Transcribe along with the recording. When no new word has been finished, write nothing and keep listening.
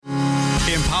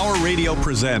Power Radio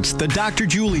presents The Dr.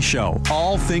 Julie Show,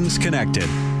 All Things Connected.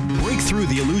 Break through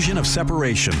the illusion of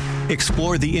separation,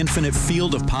 explore the infinite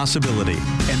field of possibility,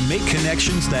 and make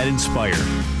connections that inspire.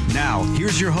 Now,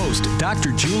 here's your host,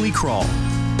 Dr. Julie Kroll.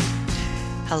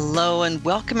 Hello and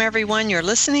welcome, everyone. You're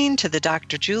listening to The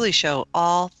Dr. Julie Show,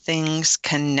 All Things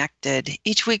Connected.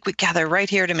 Each week we gather right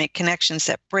here to make connections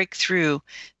that break through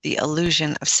the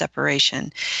illusion of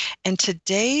separation. And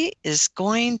today is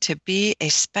going to be a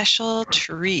special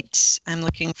treat. I'm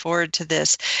looking forward to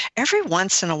this. Every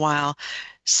once in a while,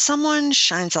 someone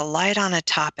shines a light on a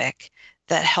topic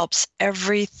that helps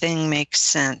everything make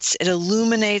sense. It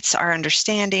illuminates our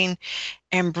understanding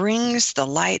and brings the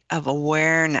light of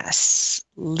awareness,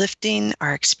 lifting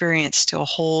our experience to a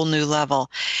whole new level.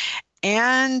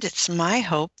 And it's my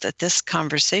hope that this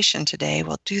conversation today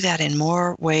will do that in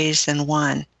more ways than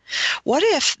one. What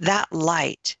if that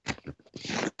light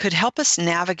could help us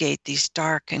navigate these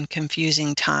dark and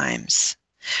confusing times?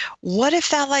 What if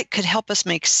that light could help us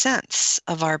make sense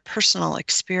of our personal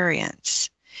experience?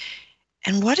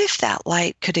 And what if that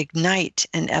light could ignite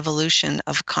an evolution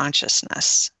of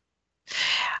consciousness?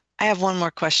 I have one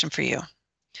more question for you.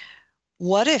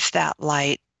 What if that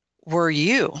light were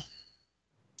you?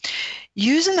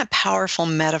 Using a powerful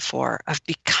metaphor of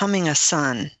becoming a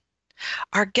sun,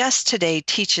 our guest today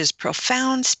teaches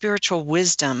profound spiritual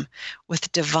wisdom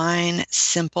with divine,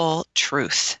 simple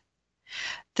truth.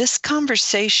 This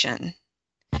conversation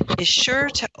is sure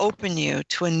to open you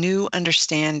to a new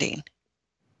understanding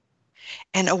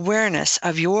and awareness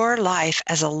of your life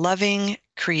as a loving,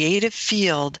 creative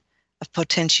field of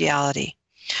potentiality.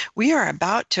 We are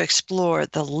about to explore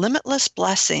the limitless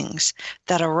blessings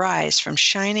that arise from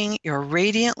shining your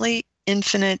radiantly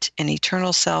infinite and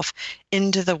eternal self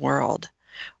into the world.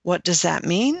 What does that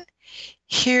mean?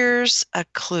 Here's a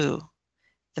clue.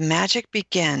 The magic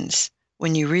begins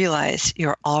when you realize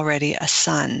you're already a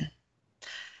sun.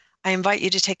 I invite you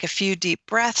to take a few deep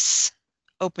breaths,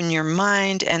 open your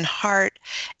mind and heart,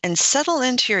 and settle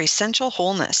into your essential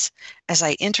wholeness as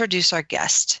I introduce our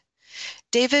guest.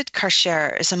 David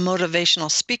Karcher is a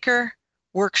motivational speaker,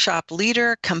 workshop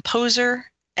leader, composer,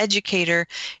 educator,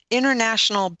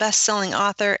 international best-selling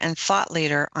author, and thought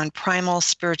leader on primal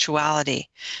spirituality.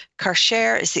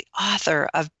 Karcher is the author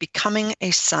of Becoming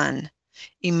a Sun: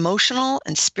 Emotional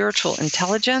and Spiritual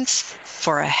Intelligence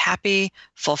for a Happy,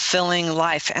 Fulfilling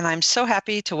Life. And I'm so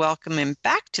happy to welcome him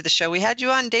back to the show. We had you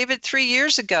on, David, 3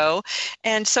 years ago,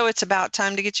 and so it's about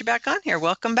time to get you back on here.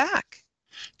 Welcome back.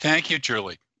 Thank you,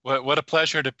 Julie. What a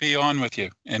pleasure to be on with you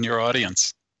and your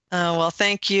audience. Well,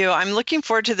 thank you. I'm looking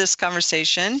forward to this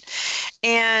conversation.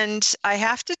 And I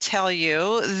have to tell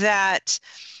you that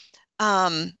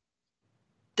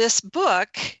this book,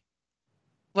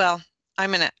 well,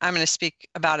 I'm gonna speak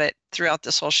about it throughout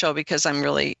this whole show because I'm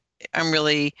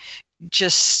really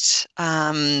just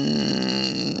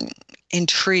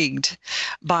intrigued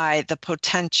by the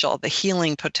potential, the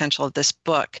healing potential of this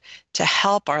book to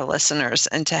help our listeners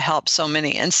and to help so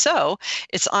many. And so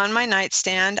it's on my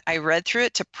nightstand. I read through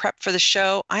it to prep for the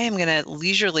show. I am going to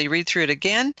leisurely read through it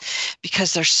again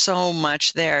because there's so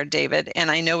much there, David. And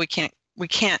I know we can't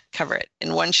cover it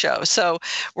in one show. So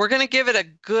we're going to give it a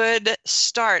good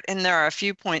start. And there are a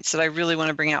few points that I really want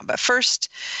to bring out. But first,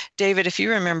 David, if you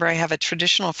remember, I have a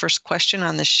traditional first question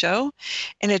on this show,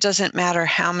 and it doesn't matter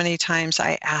how many times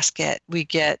I ask it, we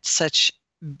get such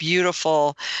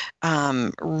beautiful,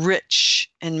 rich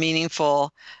and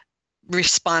meaningful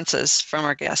responses from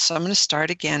our guests. So I'm going to start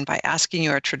again by asking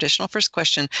you our traditional first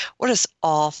question. What does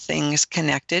all things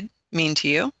connected mean to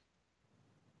you?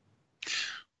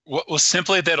 Well,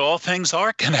 simply that all things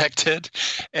are connected,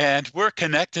 and we're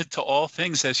connected to all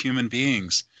things as human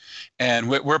beings. And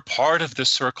we're part of the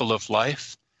circle of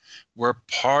life. We're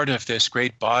part of this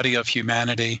great body of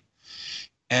humanity.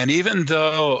 And even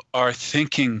though our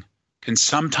thinking can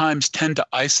sometimes tend to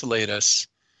isolate us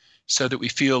so that we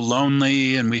feel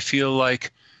lonely and we feel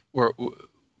like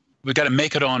we've got to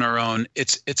make it on our own,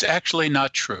 it's actually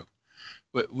not true.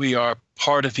 We are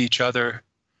part of each other.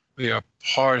 We are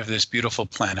part of this beautiful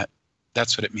planet.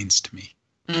 That's what it means to me.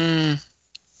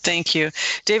 Thank you.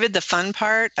 David, the fun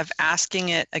part of asking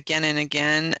it again and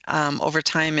again over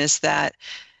time is that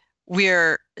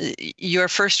your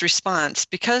first response,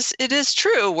 because it is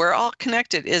true, we're all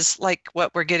connected, is like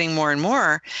what we're getting more and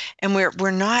more. And we're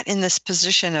not in this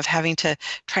position of having to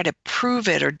try to prove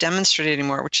it or demonstrate it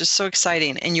anymore, which is so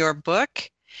exciting. And your book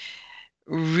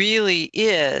really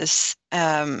is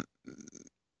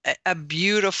a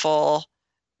beautiful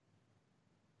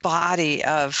body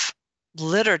of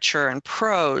literature and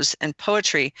prose and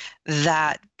poetry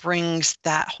that brings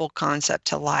that whole concept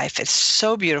to life. It's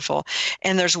so beautiful.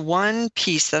 And there's one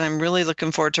piece that I'm really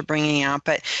looking forward to bringing out,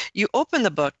 but you open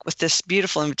the book with this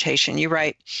beautiful invitation. You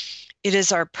write, "It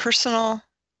is our personal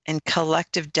and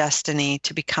collective destiny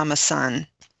to become a son,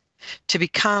 to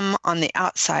become on the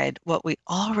outside what we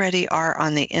already are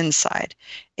on the inside,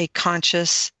 a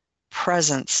conscious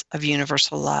presence of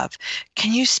universal love."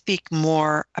 Can you speak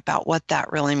more about what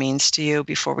that really means to you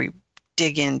before we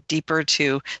dig in deeper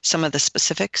to some of the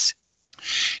specifics?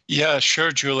 Yeah,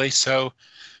 sure, Julie. So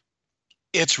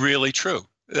it's really true.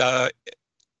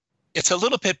 It's a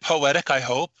little bit poetic, I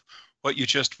hope, what you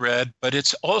just read, but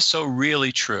it's also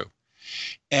really true.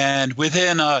 And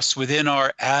within us, within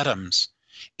our atoms,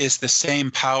 is the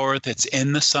same power that's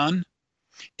in the sun.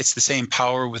 It's the same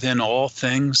power within all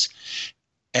things.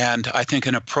 And I think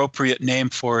an appropriate name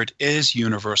for it is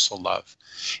universal love.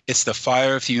 It's the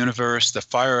fire of the universe, the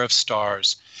fire of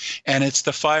stars, and it's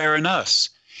the fire in us.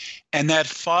 And that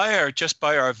fire, just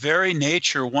by our very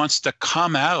nature, wants to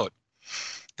come out.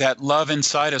 That love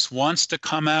inside us wants to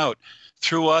come out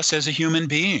through us as a human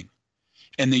being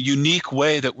in the unique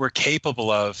way that we're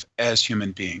capable of as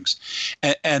human beings.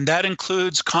 And that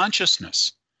includes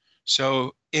consciousness.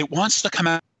 So it wants to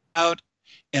come out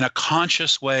in a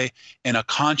conscious way, in a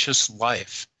conscious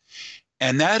life.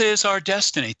 And that is our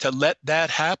destiny, to let that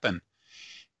happen.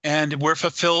 And we're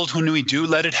fulfilled when we do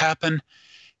let it happen.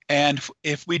 And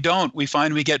if we don't, we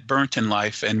find we get burnt in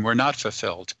life and we're not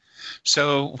fulfilled.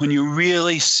 So when you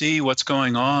really see what's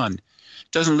going on,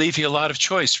 it doesn't leave you a lot of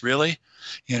choice, really.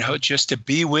 Just to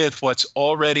be with what's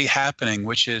already happening,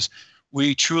 which is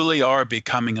we truly are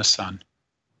becoming a son.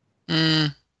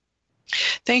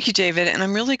 Thank you, David. And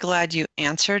I'm really glad you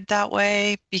answered that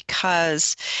way,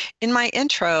 because in my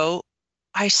intro,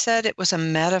 I said it was a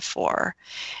metaphor.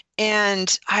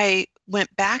 And I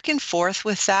went back and forth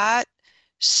with that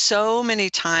so many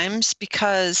times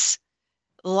because,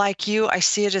 like you, I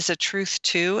see it as a truth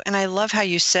too. And I love how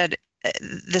you said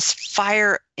this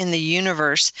fire in the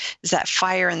universe is that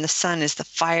fire in the sun, is the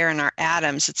fire in our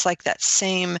atoms. It's like that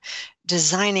same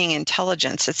designing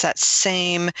intelligence. It's that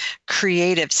same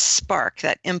creative spark,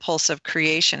 that impulse of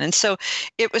creation. And so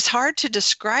it was hard to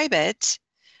describe it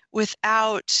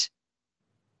without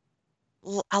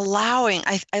allowing.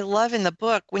 I love in the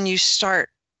book when you start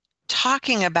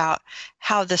talking about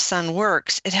how the sun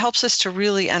works, it helps us to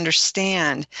really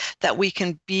understand that we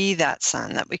can be that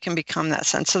sun, that we can become that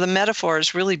sun. So the metaphor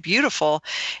is really beautiful,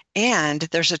 and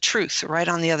there's a truth right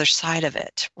on the other side of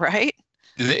it, right?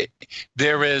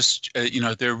 There is,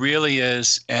 there really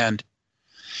is. And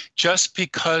just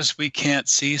because we can't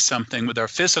see something with our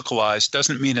physical eyes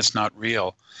doesn't mean it's not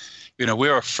real. We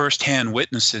are firsthand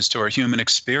witnesses to our human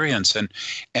experience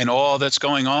and all that's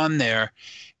going on there.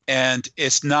 And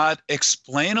it's not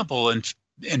explainable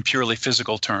in purely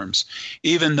physical terms,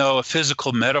 even though a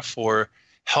physical metaphor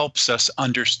helps us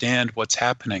understand what's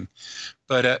happening.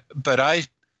 But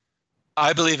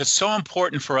I believe it's so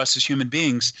important for us as human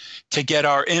beings to get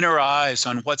our inner eyes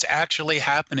on what's actually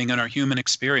happening in our human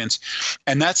experience.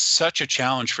 And that's such a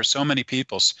challenge for so many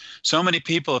people. So many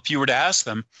people, if you were to ask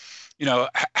them,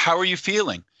 how are you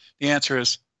feeling? The answer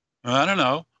is, I don't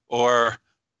know, or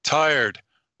tired,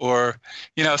 or,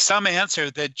 some answer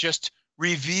that just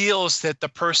reveals that the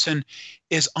person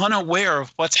is unaware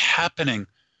of what's happening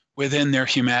within their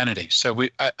humanity. So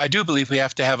I do believe we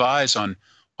have to have eyes on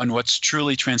what's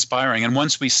truly transpiring. And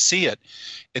once we see it,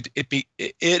 it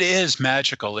is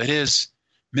magical. It is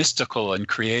mystical and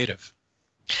creative.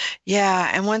 Yeah,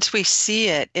 and once we see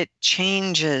it, it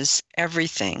changes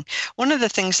everything. One of the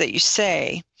things that you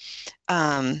say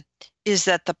is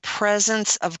that the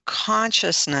presence of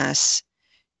consciousness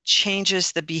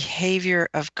changes the behavior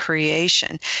of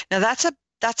creation. Now that's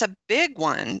a big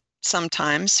one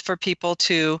sometimes for people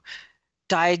to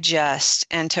digest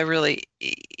and to really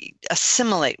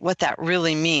assimilate what that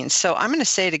really means. So I'm going to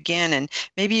say it again, and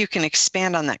maybe you can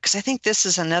expand on that, because I think this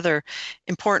is another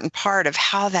important part of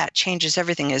how that changes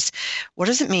everything. Is what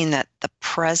does it mean that the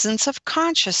presence of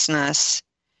consciousness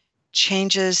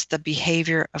changes the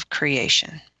behavior of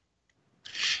creation?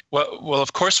 Well,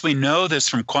 of course, we know this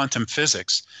from quantum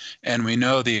physics, and we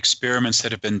know the experiments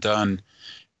that have been done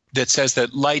that says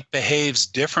that light behaves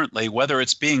differently whether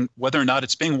or not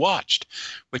it's being watched,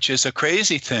 which is a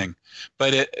crazy thing,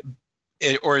 but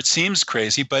it seems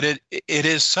crazy, but it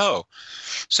is so.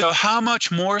 So how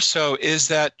much more so is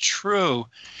that true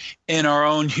in our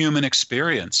own human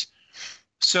experience?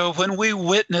 So when we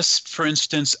witness, for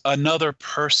instance, another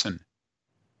person,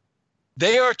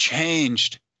 they are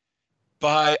changed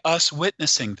by us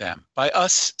witnessing them, by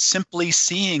us simply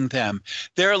seeing them.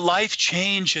 Their life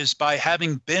changes by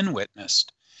having been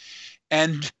witnessed.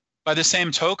 And by the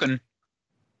same token,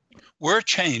 we're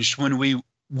changed when we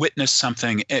witness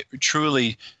something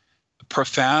truly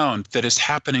profound that is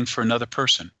happening for another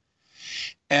person.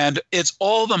 And it's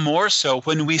all the more so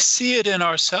when we see it in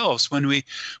ourselves, when we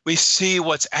see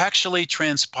what's actually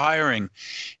transpiring,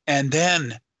 and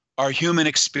then our human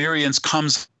experience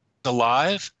comes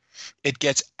alive. It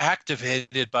gets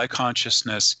activated by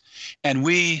consciousness, and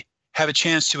we have a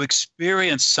chance to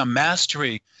experience some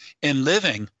mastery in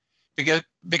living,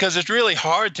 because it's really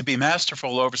hard to be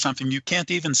masterful over something you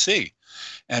can't even see.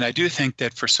 And I do think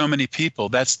that for so many people,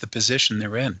 that's the position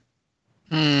they're in.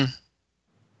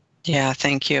 Yeah,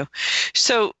 thank you.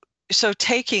 So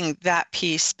taking that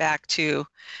piece back to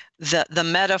the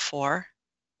metaphor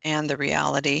and the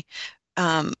reality,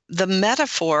 the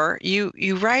metaphor,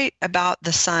 you write about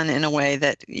the sun in a way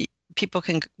that people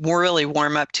can really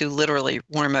literally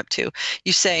warm up to.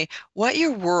 You say, what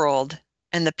your world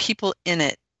and the people in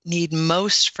it need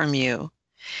most from you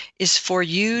is for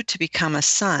you to become a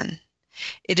sun.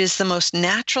 It is the most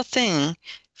natural thing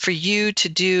for you to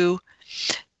do,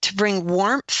 to bring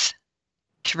warmth,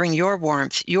 to bring your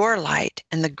warmth, your light,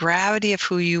 and the gravity of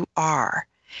who you are.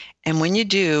 And when you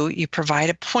do, you provide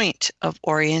a point of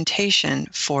orientation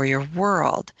for your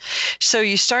world. So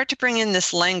you start to bring in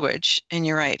this language, and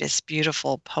you're right, it's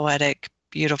beautiful, poetic,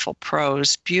 beautiful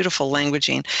prose, beautiful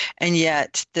languaging, and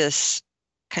yet this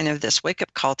kind of this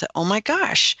wake-up call to, oh my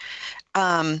gosh,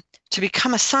 to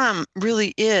become a sun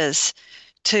really is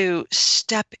to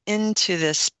step into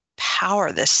this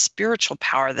power, this spiritual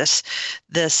power, this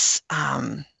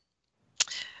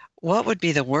what would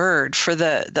be the word for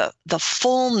the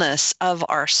fullness of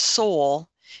our soul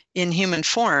in human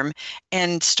form,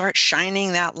 and start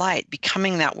shining that light,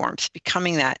 becoming that warmth,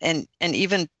 becoming that, and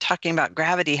even talking about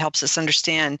gravity helps us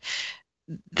understand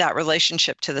that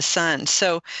relationship to the sun.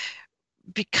 So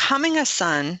becoming a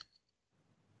sun,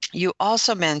 you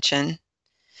also mention,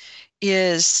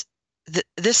 is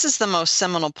this is the most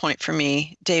seminal point for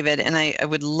me, David, and I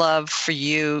would love for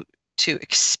you to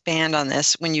expand on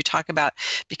this when you talk about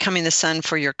becoming the sun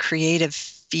for your creative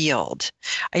field.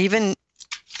 I even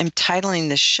am titling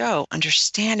this show,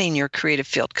 Understanding Your Creative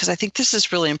Field, because I think this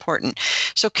is really important.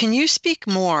 So can you speak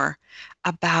more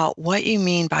about what you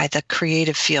mean by the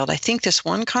creative field? I think this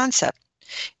one concept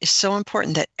is so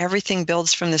important, that everything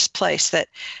builds from this place, that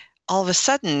all of a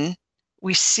sudden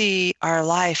we see our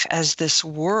life as this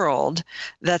world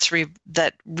that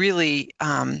really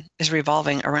is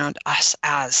revolving around us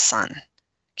as sun.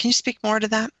 Can you speak more to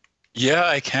that? Yeah,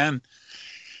 I can.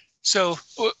 So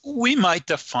we might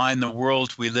define the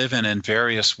world we live in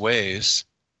various ways.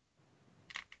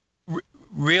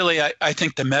 Really, I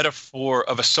think the metaphor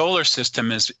of a solar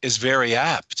system is very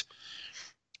apt.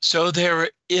 So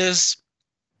there's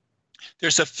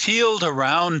a field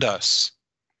around us,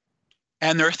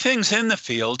 and there are things in the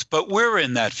field, but we're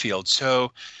in that field.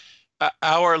 So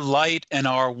our light and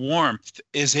our warmth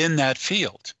is in that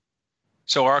field.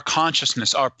 So our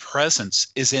consciousness, our presence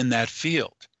is in that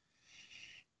field.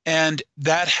 And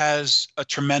that has a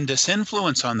tremendous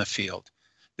influence on the field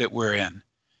that we're in.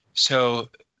 So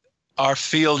our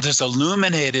field is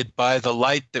illuminated by the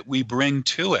light that we bring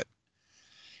to it.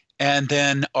 And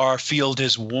then our field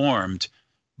is warmed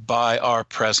by our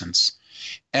presence.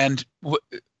 And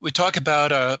we talk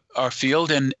about our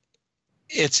field, and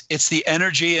it's the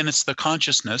energy and it's the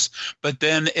consciousness, but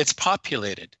then it's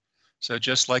populated. So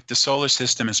just like the solar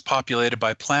system is populated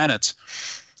by planets,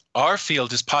 our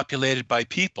field is populated by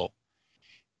people.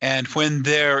 And when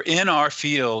they're in our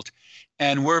field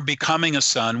and we're becoming a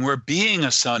sun, we're being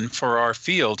a sun for our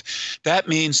field, that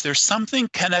means there's something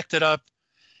connected up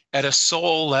at a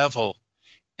soul level.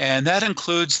 And that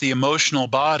includes the emotional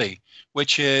body,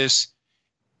 which is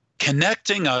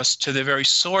connecting us to the very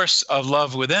source of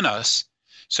love within us,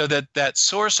 so that that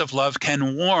source of love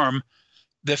can warm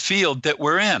the field that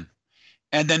we're in.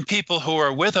 And then people who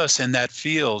are with us in that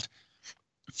field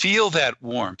feel that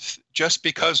warmth just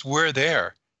because we're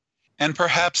there. And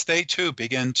perhaps they too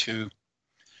begin to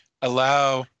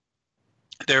allow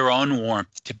their own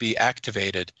warmth to be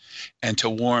activated and to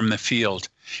warm the field.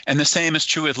 And the same is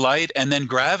true with light, and then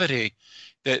gravity.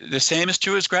 The same is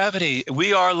true as gravity.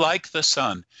 We are like the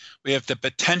sun. We have the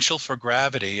potential for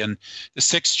gravity. And the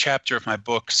 6th chapter of my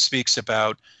book speaks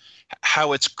about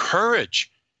how it's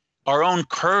courage, our own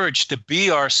courage to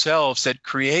be ourselves, that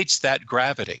creates that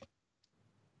gravity.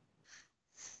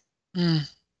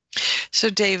 So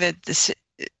David, this,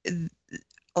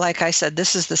 like I said,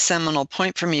 this is the seminal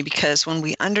point for me, because when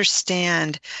we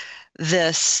understand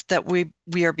this, that we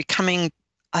are becoming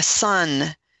a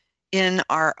sun in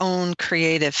our own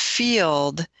creative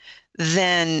field,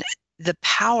 then the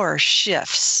power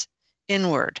shifts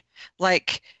inward.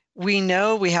 Like, we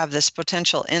know we have this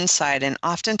potential inside, and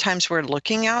oftentimes we're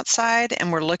looking outside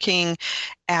and we're looking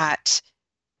at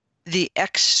the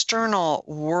external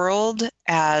world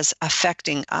as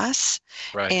affecting us.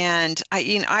 Right. And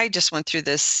I just went through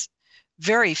this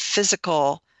very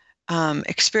physical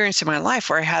experience in my life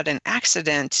where I had an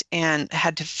accident and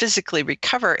had to physically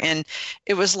recover. And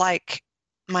it was like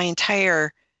my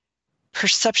entire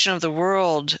perception of the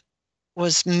world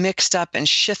was mixed up and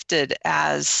shifted,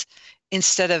 as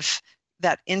instead of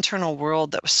that internal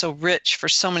world that was so rich for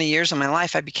so many years in my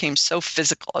life, I became so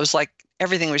physical. It was like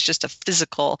everything was just a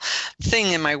physical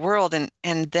thing in my world.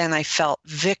 And then I felt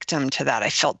victim to that. I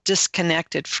felt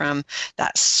disconnected from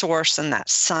that source and that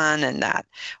sun and that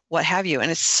what have you. And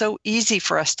it's so easy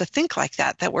for us to think like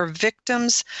that, that we're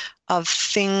victims of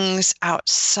things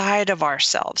outside of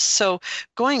ourselves. So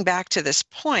going back to this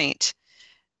point,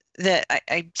 that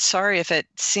I'm sorry if it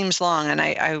seems long, and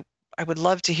I would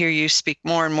love to hear you speak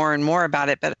more and more and more about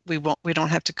it, but we don't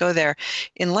have to go there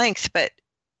in length. But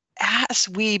as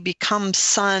we become the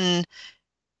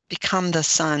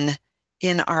sun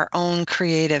in our own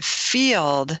creative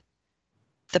field,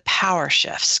 the power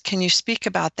shifts. Can you speak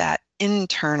about that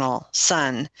internal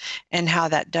sun and how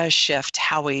that does shift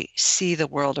how we see the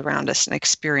world around us and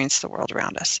experience the world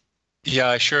around us? Yeah,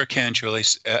 I sure can, Julie.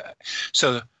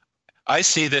 So I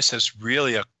see this as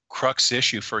really a crux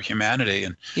issue for humanity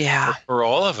and for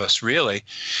all of us, really.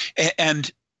 And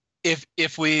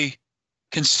if we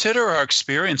consider our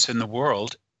experience in the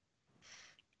world,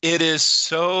 it is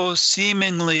so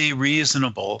seemingly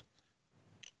reasonable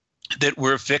that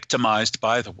we're victimized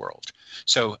by the world.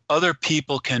 So other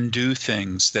people can do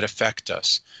things that affect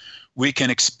us. We can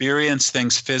experience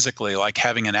things physically, like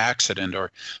having an accident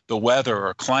or the weather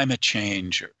or climate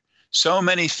change, or so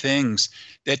many things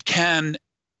that can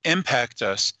impact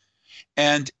us.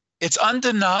 And it's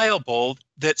undeniable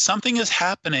that something is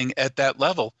happening at that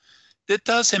level that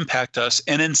does impact us.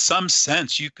 And in some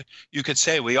sense, you could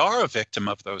say we are a victim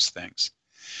of those things.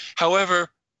 However,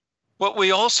 what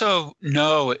we also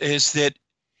know is that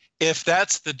if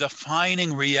that's the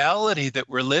defining reality that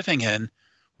we're living in,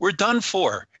 we're done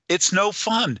for. It's no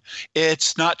fun.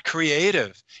 It's not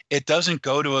creative. It doesn't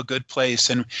go to a good place.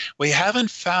 And we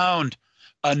haven't found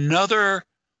another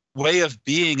way of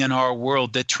being in our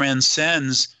world that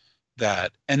transcends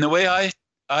that. And the way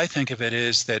I think of it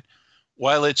is that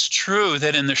while it's true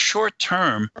that in the short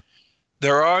term,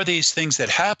 there are these things that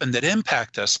happen that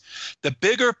impact us, the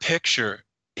bigger picture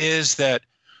is that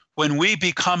when we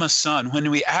become a sun, when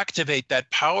we activate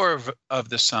that power of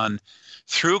the sun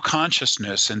through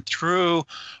consciousness and through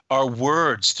our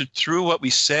words, through what we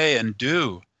say and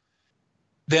do,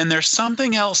 then there's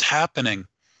something else happening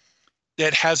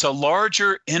that has a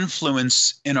larger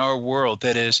influence in our world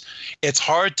that is, it's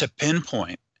hard to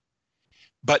pinpoint.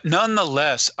 But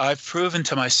nonetheless, I've proven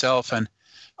to myself, and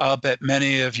I'll bet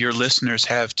many of your listeners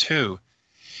have too,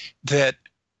 that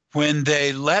when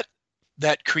they let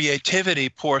that creativity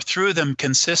pour through them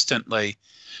consistently,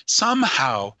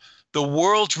 somehow the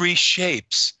world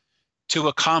reshapes to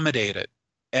accommodate it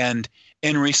and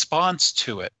in response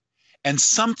to it. And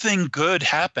something good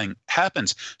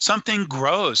happens. Something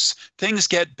grows. Things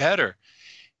get better.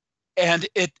 And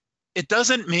it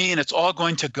doesn't mean it's all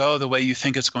going to go the way you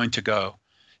think it's going to go.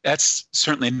 That's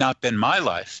certainly not been my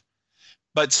life.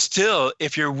 But still,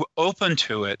 if you're open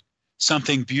to it,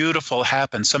 something beautiful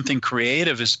happens. Something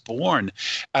creative is born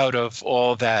out of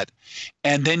all that.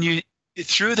 And then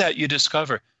through that, you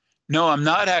discover, no, I'm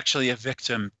not actually a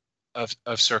victim of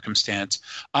circumstance.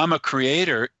 I'm a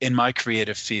creator in my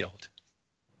creative field.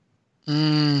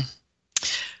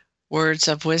 Words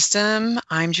of wisdom.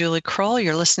 I'm Julie Kroll.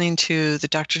 You're listening to the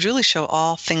Dr. Julie Show,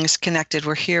 All Things Connected.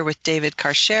 We're here with David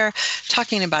Karcher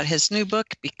talking about his new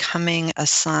book, Becoming a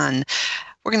Sun.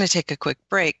 We're going to take a quick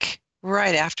break.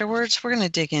 Right afterwards, we're going to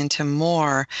dig into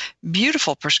more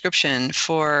beautiful prescription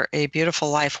for a beautiful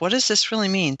life. What does this really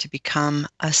mean to become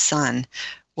a sun?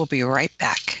 We'll be right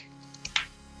back.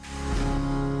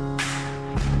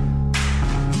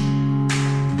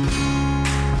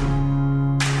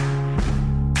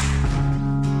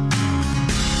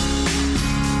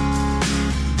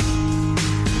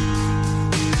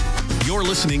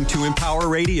 listening to Empower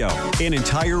Radio, an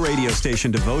entire radio station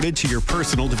devoted to your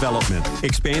personal development,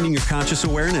 expanding your conscious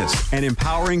awareness, and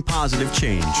empowering positive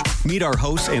change. Meet our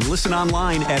hosts and listen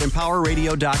online at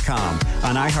empowerradio.com,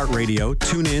 on iHeartRadio,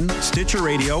 TuneIn, Stitcher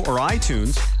Radio, or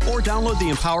iTunes, or download the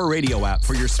Empower Radio app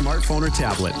for your smartphone or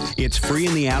tablet. It's free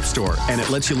in the App Store, and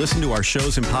it lets you listen to our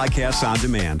shows and podcasts on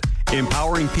demand.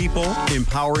 Empowering people,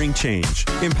 empowering change.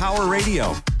 Empower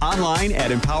Radio, online at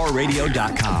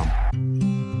empowerradio.com.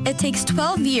 It takes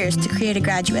 12 years to create a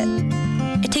graduate.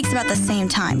 It takes about the same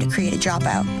time to create a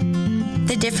dropout.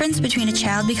 The difference between a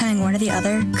child becoming one or the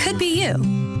other could be you.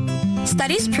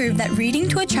 Studies prove that reading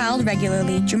to a child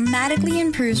regularly dramatically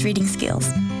improves reading skills.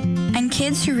 And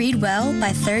kids who read well by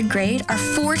 3rd grade are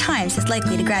 4 times as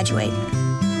likely to graduate.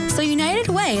 So United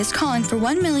Way is calling for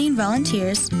 1 million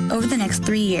volunteers over the next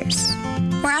 3 years.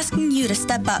 We're asking you to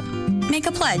step up, make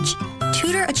a pledge,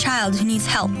 tutor a child who needs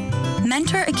help,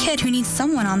 mentor a kid who needs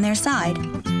someone on their side,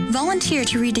 volunteer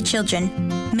to read to children,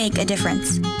 make a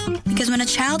difference. Because when a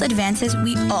child advances,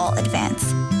 we all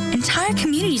advance. Entire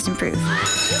communities improve.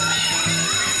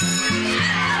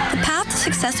 The path to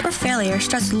success or failure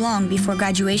starts long before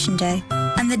graduation day,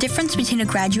 and the difference between a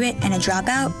graduate and a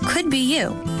dropout could be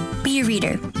you. Be a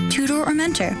reader, tutor or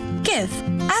mentor, give,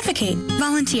 advocate,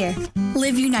 volunteer,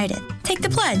 live united. Take the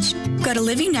pledge. Go to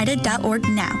liveunited.org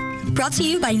now. Brought to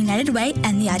you by United Way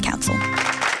and the Ad Council.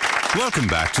 Welcome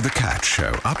back to The Cat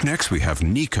Show. Up next we have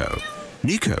Nico.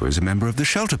 Nico is a member of the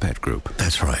Shelter Pet Group.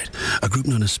 That's right. A group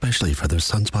known especially for their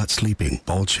sunspot sleeping,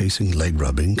 ball chasing, leg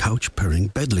rubbing, couch purring,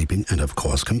 bed leaping, and of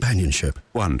course companionship.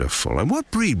 Wonderful. And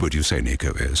what breed would you say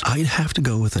Nico is? I'd have to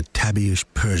go with a tabbyish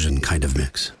Persian kind of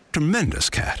mix. Tremendous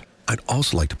cat. I'd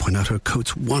also like to point out her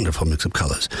coat's wonderful mix of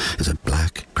colors. Is it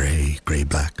black, gray,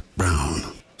 black,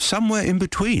 brown? Somewhere in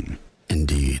between.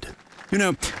 Indeed. You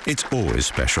know, it's always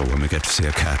special when we get to see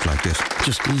a cat like this.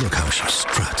 Just look how she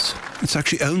struts. It's like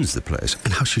she owns the place.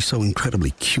 And how she's so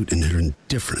incredibly cute in her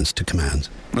indifference to commands.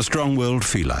 A strong-willed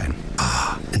feline.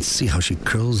 Ah, and see how she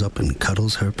curls up and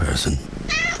cuddles her person.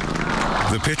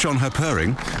 The pitch on her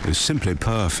purring is simply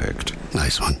perfect.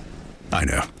 Nice one. I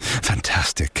know.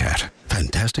 Fantastic cat.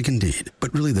 Fantastic indeed.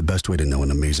 But really the best way to know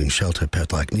an amazing shelter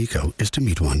pet like Nico is to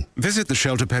meet one. Visit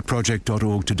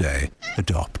theshelterpetproject.org today.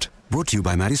 Adopt. Brought to you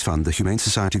by Maddie's Fund, the Humane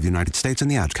Society of the United States,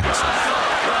 and the Ad Council.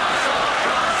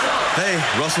 Hey,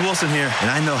 Russell Wilson here,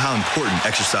 and I know how important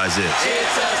exercise is.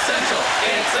 It's essential.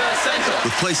 It's essential.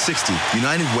 With Play 60,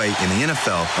 United Way and the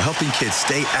NFL are helping kids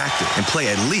stay active and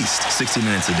play at least 60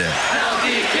 minutes a day.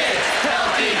 Healthy kids.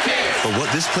 Healthy kids. But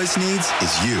what this place needs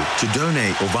is you. To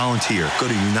donate or volunteer, go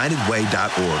to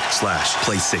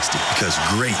unitedway.org/play60 because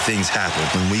great things happen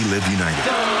when we live united.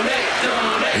 Donate.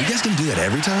 Are you guys going to do that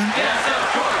every time? Yes,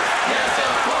 of course. Yes,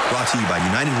 of course. Brought to you by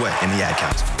United Way and the Ad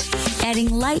Council. Adding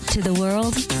light to the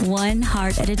world, one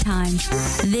heart at a time.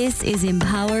 This is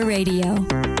Empower Radio.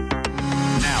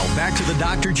 Now, back to the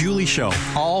Dr. Julie Show,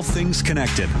 all things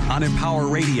connected on Empower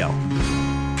Radio.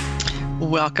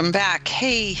 Welcome back.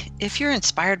 Hey, if you're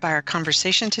inspired by our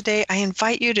conversation today, I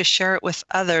invite you to share it with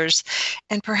others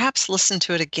and perhaps listen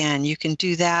to it again. You can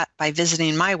do that by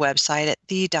visiting my website at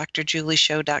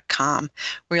thedrjulieshow.com,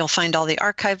 where you'll find all the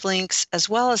archive links as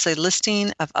well as a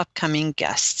listing of upcoming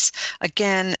guests.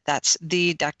 Again, that's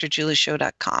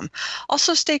thedrjulieshow.com.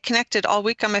 Also, stay connected all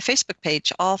week on my Facebook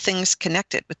page, All Things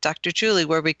Connected with Dr. Julie,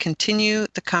 where we continue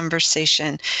the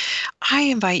conversation. I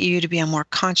invite you to be a more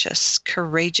conscious,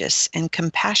 courageous, and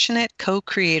compassionate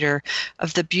co-creator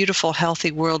of the beautiful,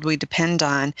 healthy world we depend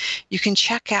on. You can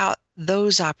check out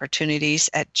those opportunities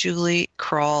at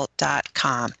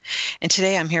juliekrull.com. And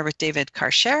today I'm here with David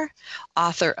Karcher,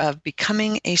 author of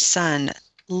Becoming a Son.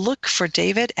 Look for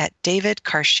David at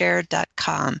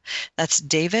davidkarcher.com. That's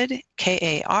David,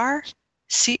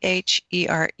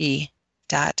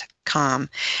 KARCHERE.com.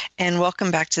 And welcome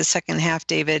back to the second half,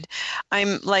 David.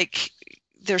 I'm like,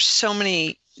 there's so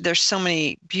many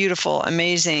beautiful,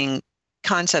 amazing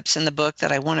concepts in the book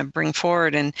that I want to bring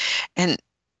forward, and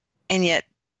yet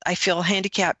I feel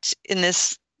handicapped in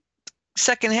this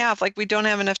second half, like we don't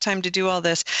have enough time to do all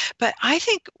this. But I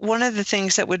think one of the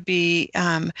things that would be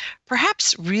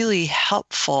perhaps really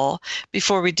helpful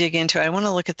before we dig into it, I want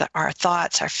to look at our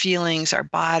thoughts, our feelings, our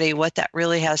body, what that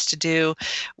really has to do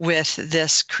with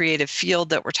this creative field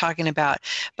that we're talking about.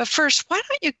 But first, why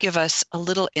don't you give us a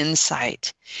little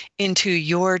insight into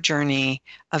your journey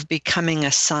of becoming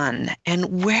a son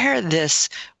and where this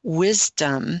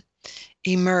wisdom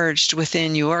emerged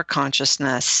within your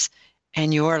consciousness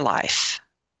and your life?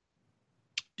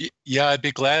 Yeah, I'd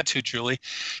be glad to, Julie.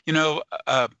 You know,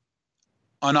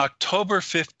 on October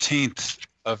 15th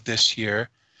of this year,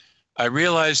 I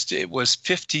realized it was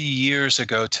 50 years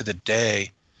ago to the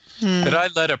day that I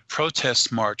led a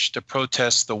protest march to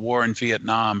protest the war in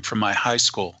Vietnam from my high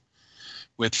school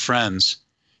with friends.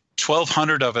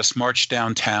 1,200 of us marched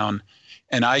downtown,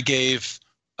 and I gave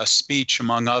a speech,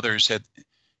 among others,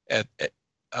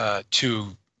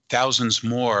 to thousands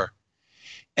more.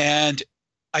 And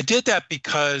I did that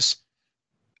because,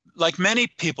 like many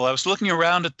people, I was looking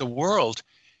around at the world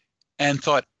and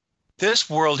thought, this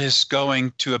world is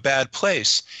going to a bad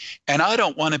place, and I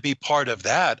don't want to be part of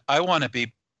that. I want to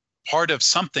be part of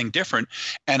something different,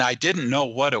 and I didn't know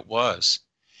what it was.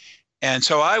 And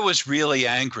so I was really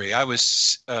angry. I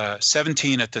was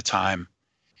 17 at the time,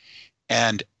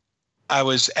 and I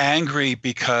was angry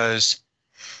because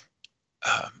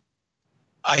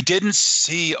I didn't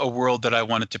see a world that I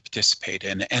wanted to participate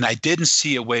in, and I didn't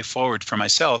see a way forward for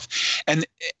myself.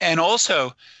 And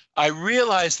also, I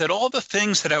realized that all the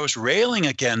things that I was railing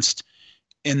against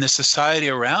in the society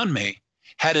around me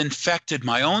had infected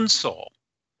my own soul.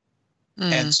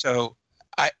 And so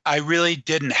I really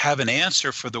didn't have an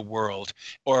answer for the world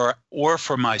or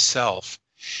for myself.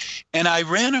 And I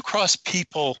ran across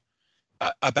people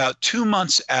about 2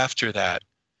 months after that.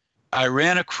 I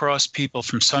ran across people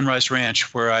from Sunrise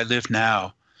Ranch, where I live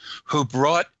now, who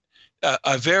brought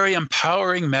a very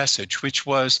empowering message, which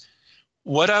was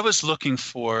what I was looking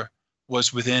for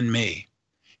was within me,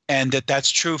 and that's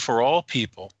true for all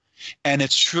people, and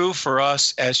it's true for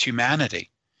us as humanity.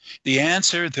 The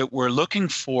answer that we're looking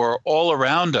for all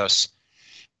around us,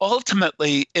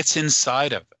 ultimately, it's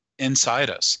inside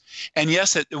us. And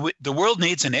yes, the world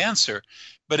needs an answer,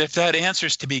 but if that answer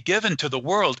is to be given to the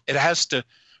world, it has to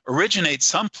originate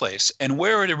someplace. And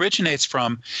where it originates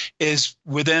from is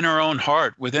within our own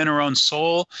heart, within our own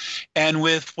soul, and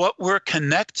with what we're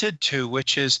connected to,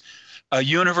 which is a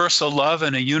universal love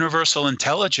and a universal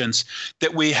intelligence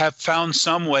that we have found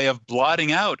some way of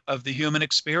blotting out of the human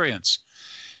experience.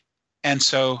 And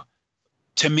so,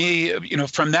 to me,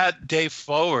 from that day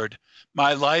forward,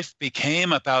 my life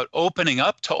became about opening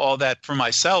up to all that for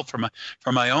myself,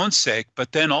 for my own sake,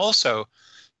 but then also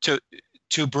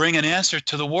to bring an answer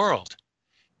to the world,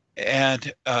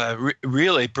 and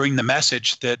really bring the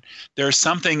message that there's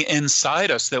something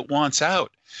inside us that wants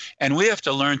out, and we have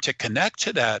to learn to connect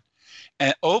to that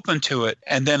and open to it,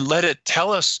 and then let it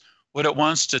tell us what it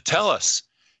wants to tell us,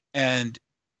 and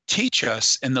teach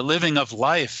us in the living of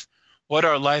life what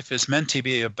our life is meant to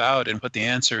be about, and what the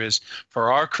answer is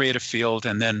for our creative field,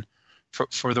 and then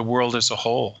for the world as a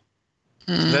whole.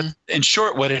 That's, in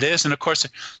short, what it is. And of course,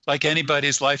 like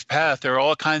anybody's life path, there are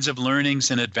all kinds of learnings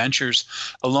and adventures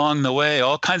along the way,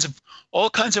 all kinds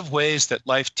of ways that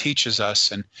life teaches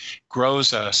us and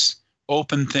grows us,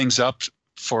 open things up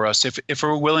for us if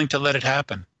we're willing to let it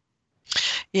happen.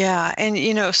 Yeah,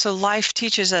 and so life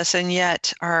teaches us, and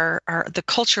yet the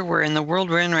culture we're in, the world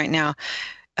we're in right now,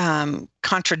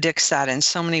 contradicts that in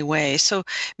so many ways. So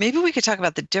maybe we could talk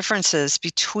about the differences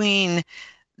between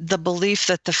the belief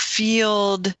that the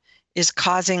field is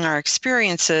causing our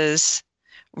experiences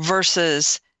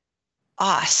versus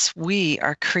us. We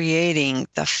are creating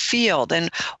the field. And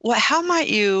how might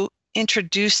you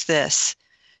introduce this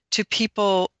to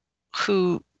people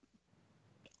who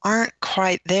aren't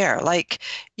quite there? Like,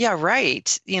 yeah,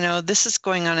 right. This is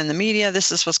going on in the media.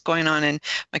 This is what's going on in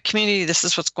my community. This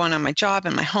is what's going on in my job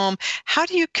and my home. How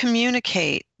do you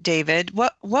communicate, David?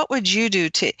 What would you do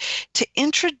to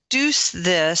introduce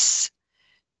this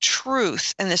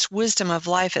truth and this wisdom of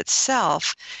life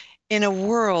itself in a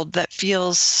world that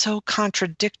feels so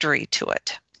contradictory to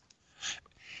it?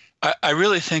 I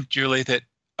really think, Julie, that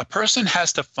a person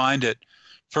has to find it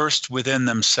first within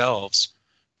themselves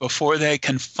before they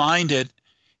can find it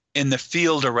in the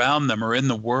field around them or in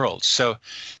the world. So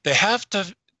they have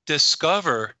to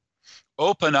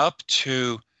open up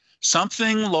to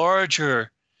something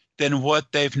larger than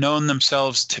what they've known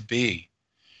themselves to be.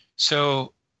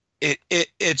 So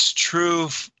it's true,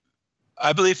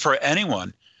 I believe, for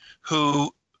anyone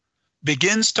who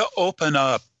begins to open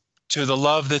up to the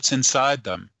love that's inside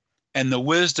them and the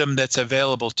wisdom that's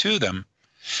available to them,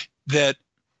 that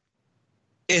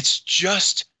it's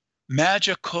just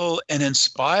magical and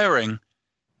inspiring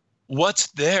what's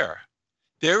there.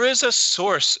 There is a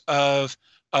source of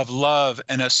love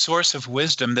and a source of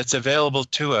wisdom that's available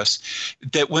to us,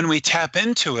 that when we tap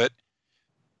into it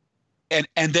and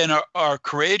then are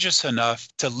courageous enough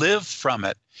to live from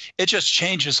it, it just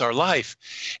changes our life.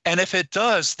 And if it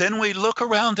does, then we look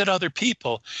around at other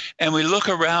people and we look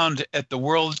around at the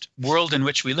world in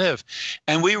which we live,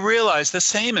 and we realize the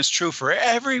same is true for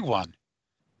everyone.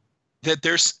 That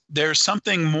there's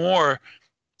something more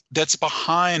that's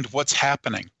behind what's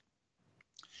happening.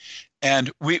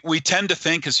 And we tend to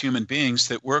think as human beings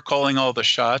that we're calling all the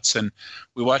shots, and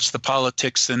we watch the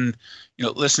politics and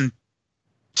listen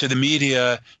to the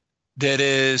media that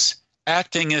is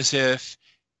acting as if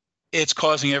it's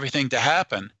causing everything to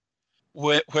happen.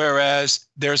 Whereas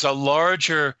there's a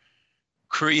larger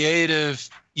creative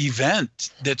event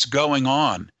that's going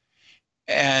on.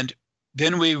 And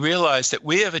then we realize that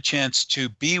we have a chance to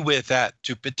be with that,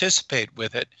 to participate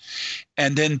with it,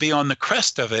 and then be on the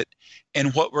crest of it in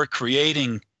what we're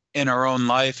creating in our own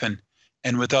life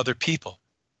and with other people.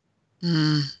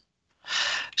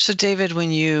 So David,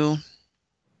 when you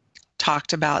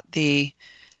talked about the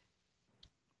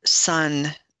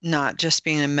sun not just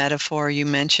being a metaphor, you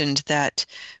mentioned that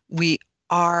we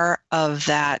are of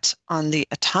that on the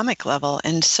atomic level.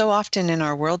 And so often in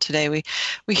our world today, we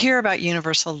hear about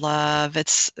universal love.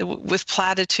 It's with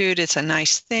platitude, it's a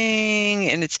nice thing,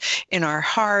 and it's in our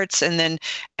hearts. And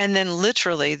then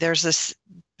literally there's this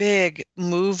big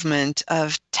movement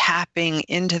of tapping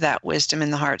into that wisdom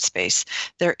in the heart space.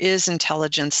 There is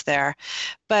intelligence there.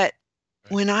 But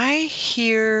when I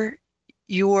hear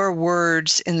your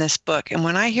words in this book, and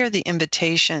when I hear the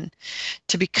invitation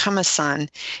to become a son,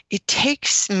 it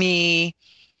takes me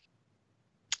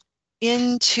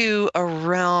into a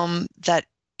realm that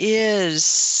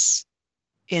is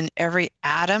in every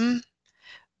atom,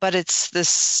 but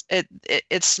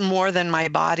it's more than my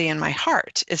body and my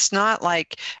heart. It's not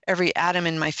like every atom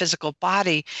in my physical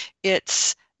body.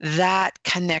 It's that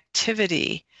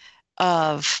connectivity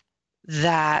of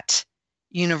that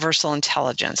universal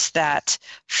intelligence, that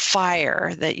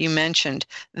fire that you mentioned,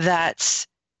 that's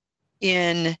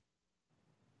in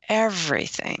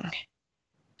everything.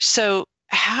 So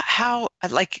how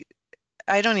like,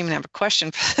 I don't even have a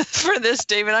question for this,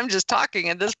 David. I'm just talking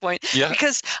at this point,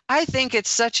 because I think it's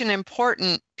such an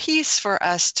important piece for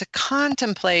us to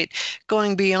contemplate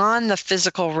going beyond the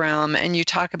physical realm. And you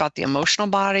talk about the emotional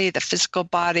body, the physical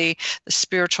body, the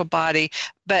spiritual body,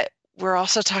 but we're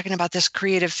also talking about this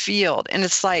creative field. And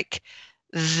it's like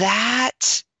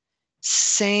that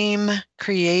same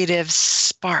creative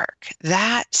spark,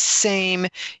 that same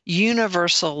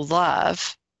universal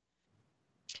love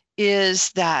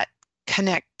is that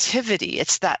connectivity.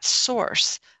 It's that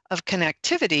source of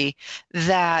connectivity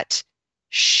that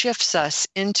shifts us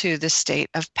into the state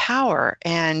of power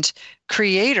and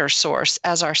creator source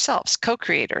as ourselves,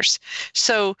 co-creators.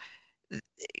 So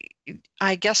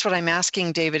I guess what I'm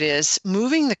asking, David, is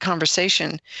moving the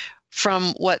conversation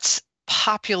from what's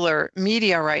popular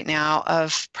media right now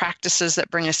of practices that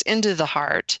bring us into the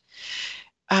heart.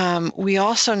 We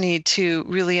also need to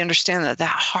really understand that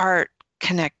heart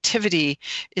connectivity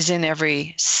is in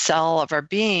every cell of our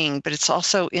being, but it's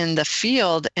also in the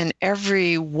field and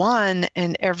everyone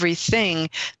and everything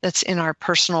that's in our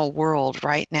personal world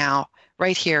right now,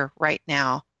 right here, right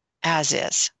now, as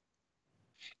is.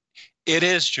 It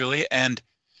is, Julie. And,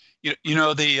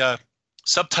 the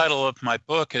subtitle of my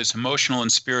book is Emotional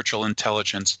and Spiritual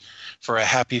Intelligence for a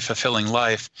Happy, Fulfilling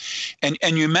Life. And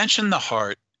you mentioned the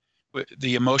heart,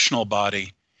 the emotional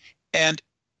body. And,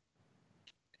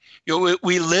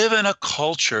 we live in a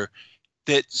culture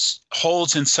that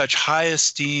holds in such high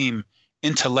esteem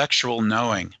intellectual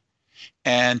knowing.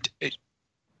 And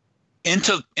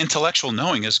intellectual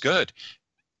knowing is good.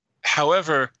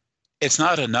 However, it's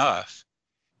not enough.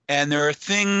 And there are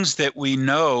things that we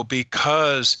know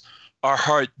because our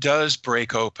heart does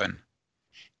break open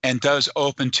and does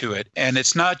open to it. And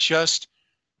it's not just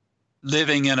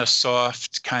living in a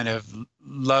soft, kind of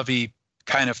lovey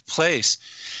kind of place.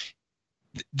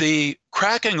 The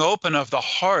cracking open of the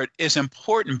heart is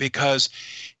important because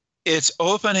it's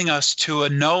opening us to a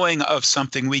knowing of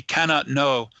something we cannot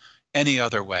know any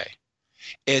other way.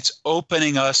 It's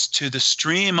opening us to the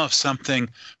stream of something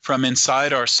from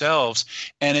inside ourselves,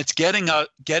 and it's getting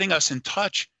us in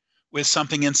touch with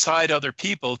something inside other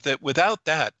people that without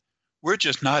that, we're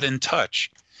just not in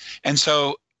touch. And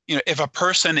so, if a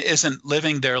person isn't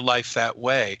living their life that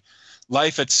way,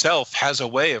 life itself has a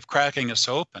way of cracking us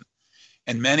open.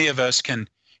 And many of us can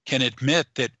admit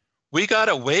that we got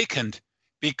awakened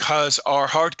because our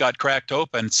heart got cracked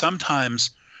open,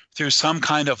 sometimes through some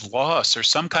kind of loss or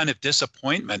some kind of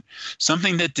disappointment,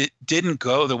 something that didn't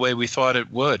go the way we thought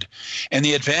it would. And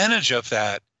the advantage of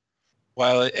that,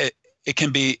 while it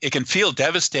can feel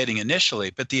devastating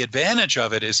initially, but the advantage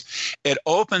of it is it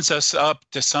opens us up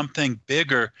to something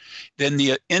bigger than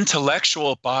the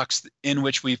intellectual box in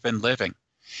which we've been living.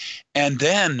 And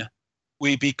then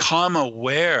we become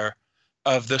aware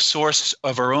of the source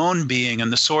of our own being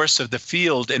and the source of the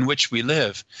field in which we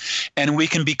live. And we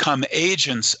can become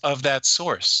agents of that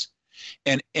source.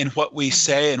 And in what we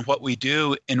say and what we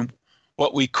do and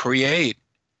what we create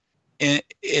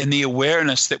in the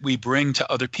awareness that we bring to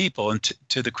other people and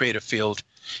to the creative field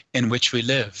in which we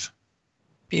live.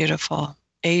 Beautiful.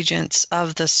 Agents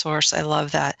of the source. I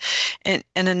love that. And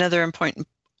another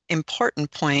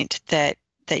important point that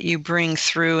you bring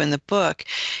through in the book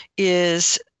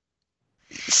is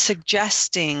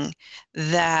suggesting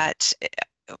that,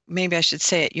 maybe I should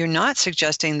say it, you're not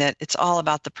suggesting that it's all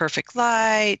about the perfect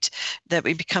light, that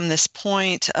we become this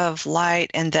point of light,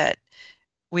 and that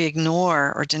we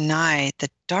ignore or deny the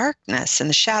darkness and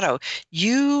the shadow.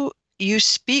 You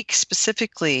speak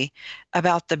specifically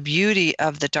about the beauty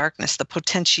of the darkness, the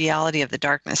potentiality of the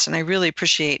darkness. And I really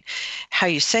appreciate how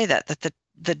you say that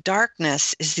the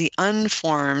darkness is the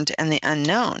unformed and the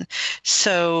unknown.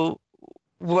 So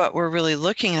what we're really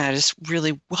looking at is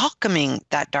really welcoming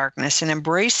that darkness and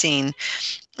embracing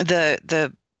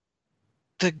the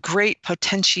great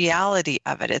potentiality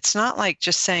of it. It's not like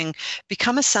just saying,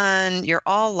 become a sun, you're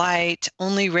all light,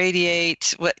 only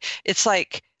radiate. It's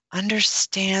like,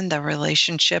 understand the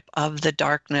relationship of the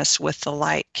darkness with the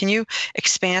light. Can you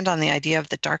expand on the idea of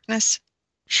the darkness?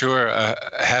 Sure,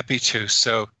 happy to.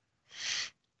 So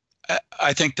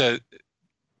I think the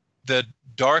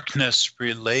darkness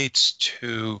relates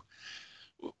to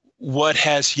what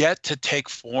has yet to take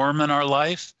form in our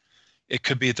life. It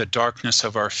could be the darkness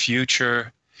of our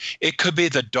future. It could be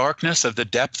the darkness of the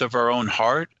depth of our own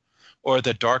heart, or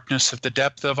the darkness of the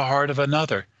depth of a heart of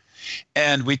another.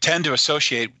 And we tend to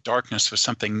associate darkness with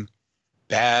something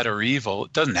bad or evil.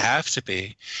 It doesn't have to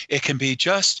be. It can be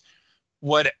just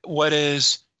what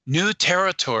is new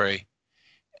territory.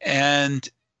 And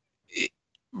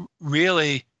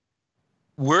really,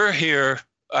 we're here,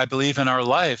 I believe, in our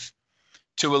life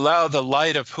to allow the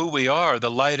light of who we are,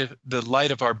 the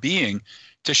light of our being,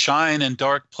 to shine in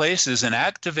dark places and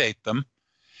activate them,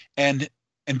 and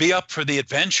be up for the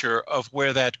adventure of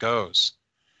where that goes.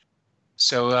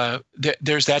 So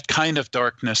there's that kind of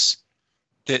darkness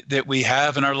that we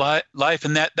have in our life,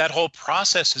 and that whole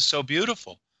process is so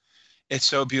beautiful. It's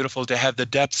so beautiful to have the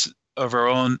depths of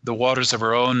the waters of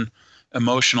our own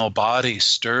emotional body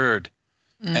stirred.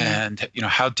 And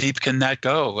how deep can that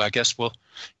go? I guess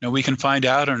we can find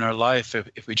out in our life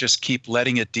if we just keep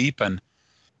letting it deepen.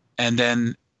 And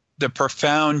then the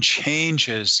profound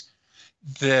changes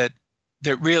that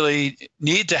really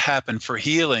need to happen for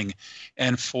healing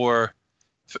and for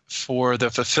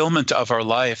the fulfillment of our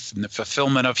life and the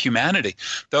fulfillment of humanity.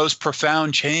 Those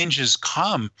profound changes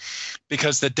come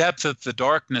because the depth of the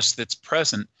darkness that's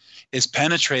present is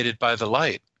penetrated by the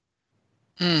light.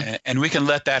 And we can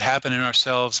let that happen in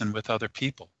ourselves and with other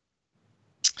people.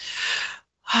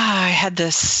 I had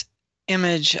this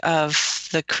image of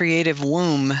the creative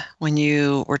womb when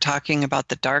you were talking about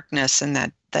the darkness and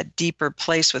that deeper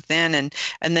place within. And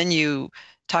then you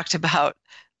talked about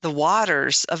the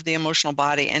waters of the emotional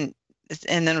body. And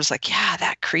then it was like, yeah,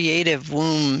 that creative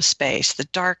womb space. The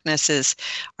darkness is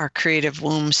our creative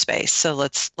womb space. So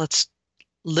let's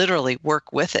literally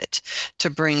work with it to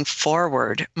bring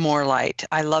forward more light.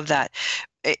 I love that.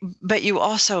 But you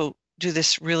also do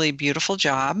this really beautiful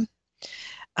job,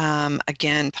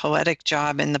 again, poetic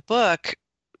job in the book,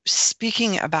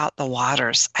 speaking about the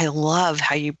waters. I love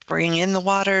how you bring in the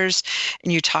waters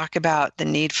and you talk about the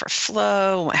need for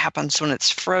flow, what happens when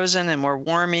it's frozen and we're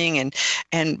warming,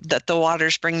 and that the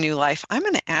waters bring new life. I'm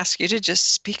going to ask you to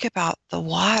just speak about the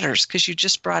waters because you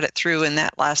just brought it through in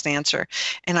that last answer.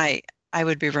 And I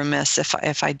would be remiss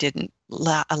if I didn't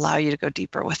allow you to go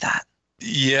deeper with that.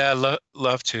 Yeah,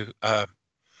 love to.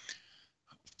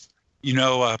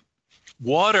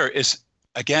 Water is,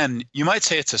 again, you might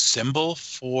say it's a symbol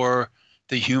for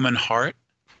the human heart.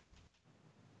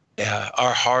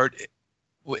 Our heart,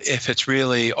 if it's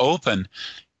really open,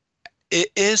 it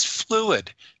is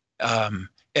fluid.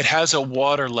 It has a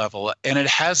water level and it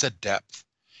has a depth.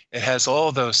 It has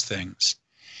all those things.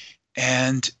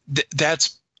 And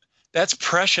that's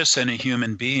precious in a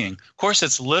human being. Of course,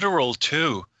 it's literal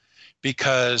too,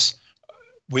 because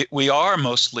we are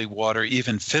mostly water,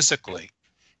 even physically,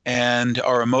 and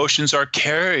our emotions are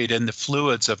carried in the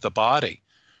fluids of the body.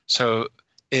 So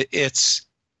it's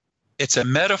a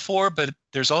metaphor, but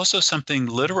there's also something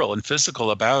literal and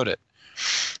physical about it.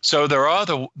 So there are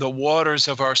the waters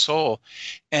of our soul.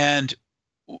 And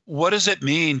what does it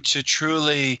mean to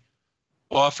truly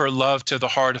offer love to the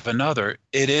heart of another?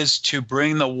 It is to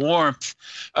bring the warmth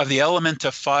of the element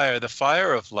of fire, the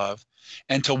fire of love,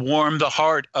 and to warm the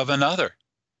heart of another.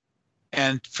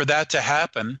 And for that to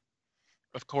happen,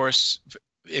 of course,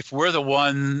 if we're the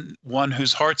one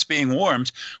whose heart's being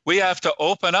warmed, we have to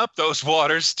open up those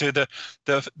waters to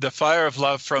the fire of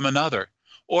love from another,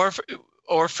 or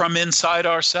from inside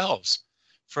ourselves,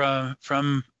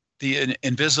 from the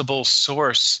invisible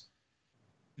source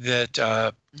that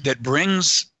that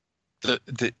brings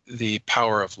the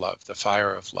power of love, the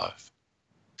fire of love.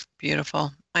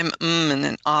 Beautiful. I'm and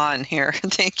an ah in here.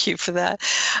 Thank you for that.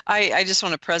 I just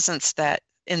want to presence that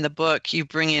in the book you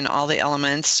bring in all the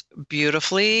elements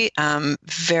beautifully,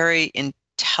 very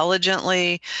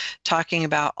intelligently, talking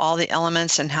about all the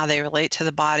elements and how they relate to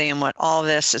the body and what all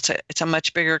this. It's a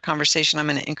much bigger conversation. I'm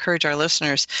going to encourage our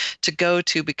listeners to go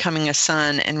to Becoming a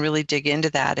Son and really dig into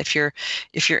that if you're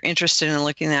interested in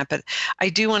looking at that. But I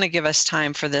do want to give us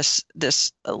time for this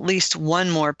at least one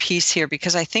more piece here,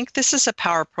 because I think this is a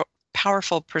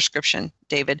powerful prescription.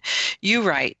 David, you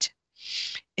write,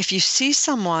 if you see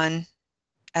someone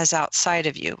as outside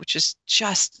of you, which is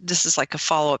this is like a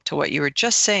follow-up to what you were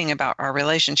just saying about our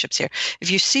relationships here. If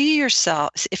you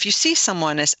see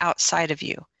someone as outside of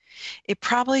you, it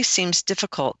probably seems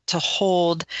difficult to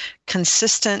hold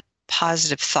consistent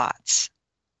positive thoughts.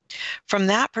 From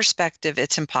that perspective,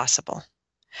 it's impossible.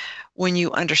 When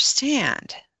you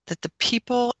understand that the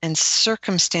people and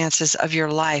circumstances of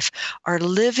your life are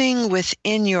living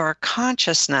within your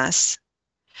consciousness,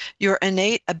 your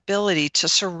innate ability to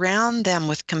surround them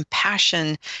with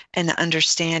compassion and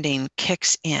understanding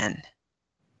kicks in.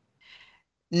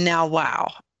 Now,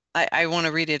 wow. I want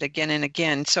to read it again and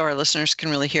again so our listeners can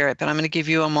really hear it, but I'm going to give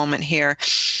you a moment here.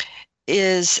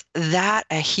 Is that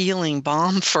a healing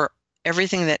balm for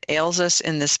everything that ails us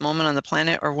in this moment on the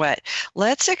planet, or what?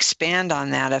 Let's expand on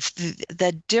that. If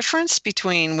the difference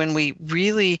between when we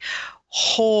really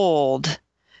hold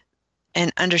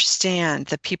and understand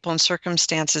the people and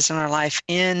circumstances in our life,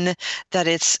 in that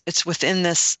it's within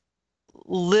this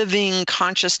living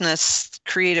consciousness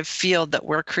creative field that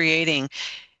we're creating,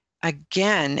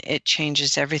 again, it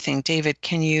changes everything. David,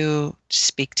 can you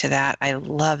speak to that? I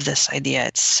love this idea.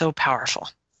 It's so powerful.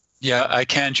 Yeah, I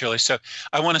can, Julie. So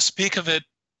I want to speak of it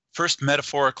first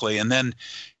metaphorically and then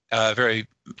very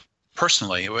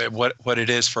personally, what it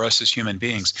is for us as human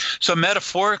beings. So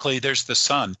metaphorically, there's the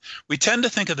sun. We tend to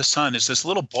think of the sun as this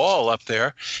little ball up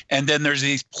there, and then there's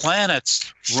these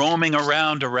planets roaming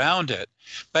around it.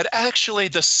 But actually,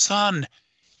 the sun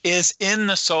is in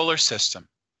the solar system.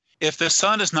 If the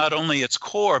sun is not only its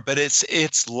core, but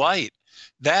its light,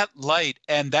 that light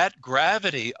and that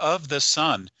gravity of the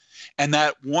sun and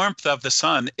that warmth of the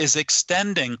sun is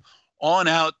extending on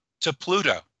out to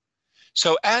Pluto.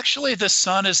 So actually, the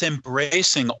sun is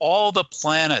embracing all the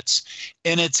planets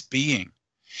in its being.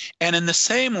 And in the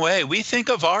same way, we think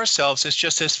of ourselves as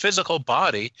just this physical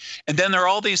body, and then there are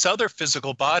all these other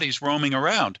physical bodies roaming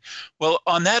around. Well,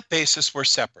 on that basis, we're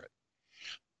separate.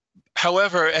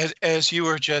 However, as you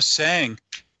were just saying,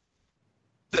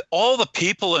 all the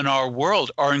people in our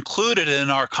world are included in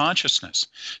our consciousness.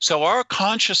 So our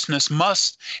consciousness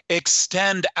must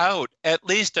extend out at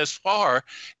least as far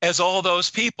as all those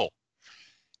people.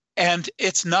 And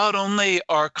it's not only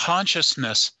our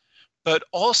consciousness, but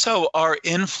also our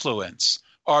influence,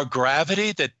 our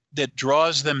gravity that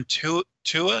draws them to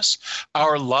us,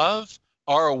 our love,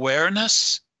 our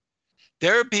awareness.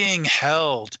 They're being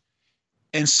held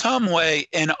in some way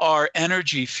in our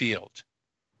energy field.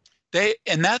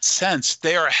 In that sense,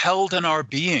 they are held in our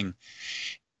being.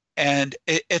 And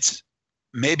it's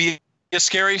maybe a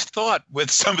scary thought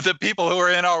with some of the people who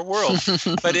are in our world,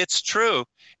 but it's true.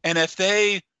 And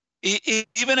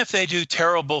even if they do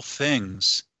terrible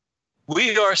things,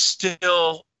 we are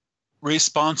still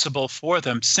responsible for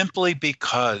them simply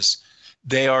because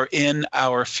they are in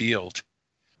our field.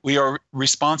 We are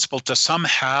responsible to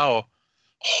somehow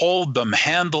hold them,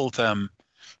 handle them,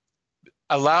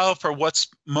 allow for what's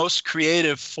most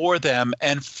creative for them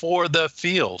and for the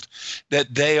field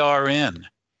that they are in.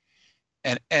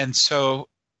 And so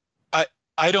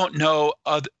I don't know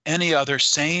any other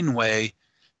sane way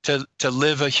to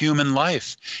live a human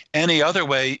life. Any other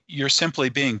way, you're simply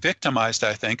being victimized,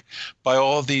 I think, by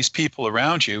all these people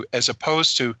around you, as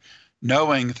opposed to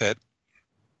knowing that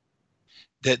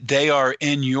they are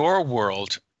in your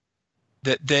world,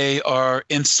 that they are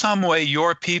in some way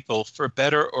your people, for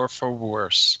better or for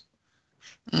worse.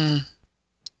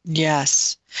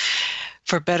 Yes,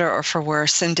 for better or for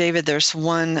worse. And David, there's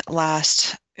one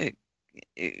last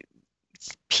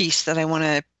piece that I want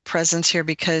to presence here,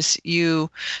 because you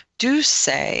do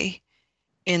say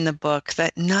in the book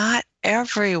that not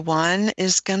everyone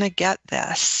is going to get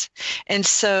this. And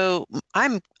so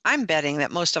I'm betting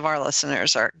that most of our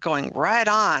listeners are going right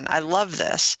on. I love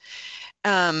this.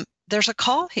 There's a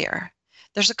call here.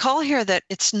 There's a call here that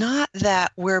it's not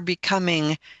that we're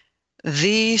becoming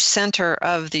the center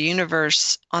of the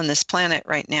universe on this planet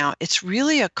right now. It's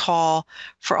really a call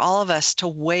for all of us to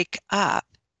wake up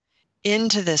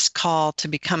into this call to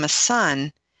become a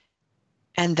son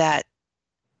and that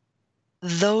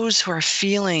those who are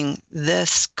feeling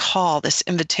this call, this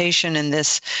invitation, and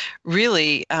this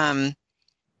really an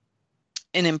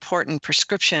important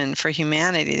prescription for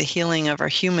humanity, the healing of our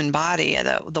human body,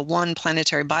 the one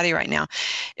planetary body right now,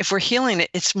 if we're healing it,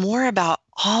 it's more about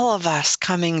all of us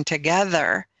coming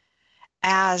together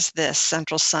as this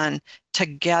central sun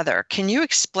together. Can you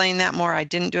explain that more? I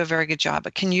didn't do a very good job,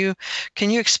 but can you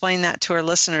explain that to our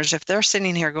listeners if they're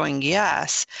sitting here going,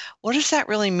 yes, what does that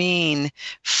really mean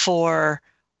for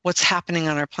what's happening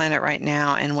on our planet right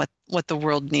now and what the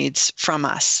world needs from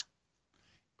us?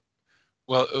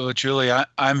 Well, Julie,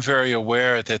 I'm very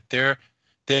aware that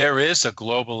there is a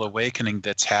global awakening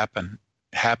that's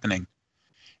happening,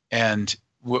 and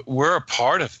we're a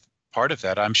part of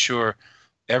that. I'm sure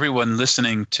everyone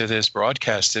listening to this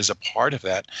broadcast is a part of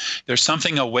that. There's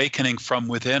something awakening from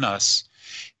within us.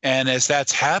 And as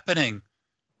that's happening,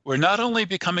 we're not only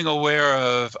becoming aware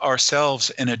of ourselves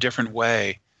in a different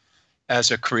way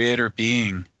as a creator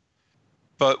being,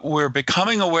 but we're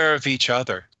becoming aware of each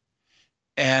other,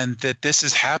 and that this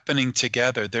is happening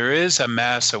together. There is a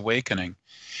mass awakening.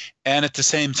 And at the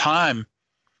same time,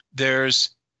 there's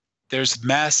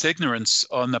mass ignorance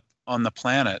on the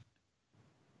planet.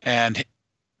 And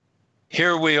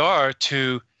here we are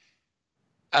to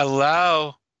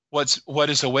allow what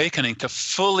is awakening to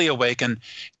fully awaken,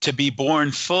 to be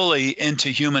born fully into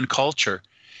human culture,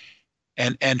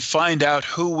 and find out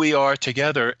who we are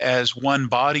together as one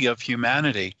body of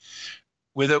humanity,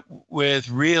 with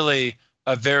really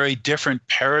a very different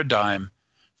paradigm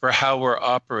for how we're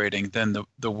operating than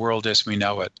the world as we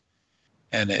know it.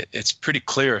 And it's pretty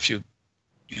clear if you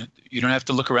don't have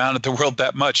to look around at the world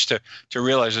that much to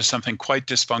realize there's something quite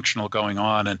dysfunctional going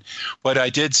on. And what I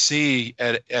did see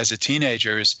as a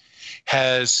teenager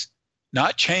has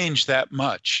not changed that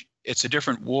much. It's a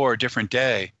different war, different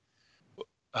day,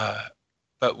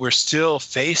 but we're still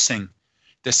facing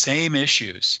the same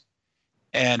issues,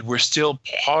 and we're still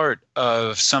part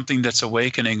of something that's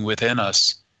awakening within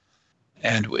us.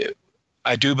 And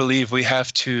I do believe we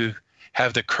have to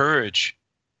have the courage,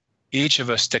 each of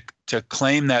us, to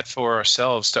claim that for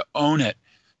ourselves, to own it,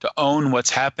 to own what's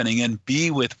happening and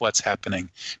be with what's happening,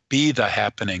 be the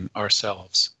happening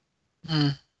ourselves.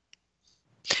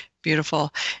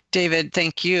 Beautiful. David,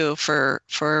 thank you for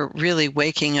really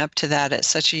waking up to that at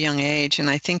such a young age. And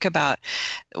I think about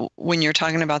when you're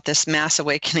talking about this mass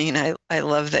awakening, I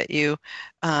love that you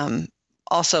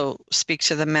also speak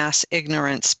to the mass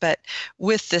ignorance. But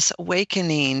with this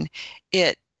awakening,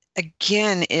 it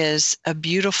again is a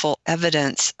beautiful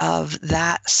evidence of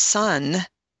that sun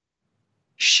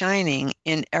shining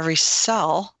in every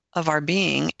cell of our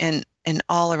being and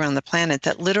all around the planet,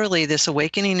 that literally this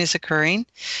awakening is occurring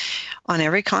on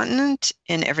every continent,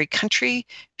 in every country.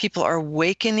 People are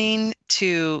awakening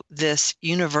to this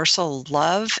universal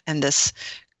love and this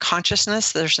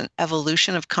consciousness. There's an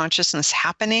evolution of consciousness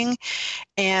happening,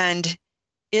 and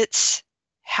it's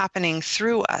happening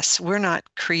through us. We're not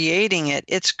creating it.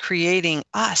 It's creating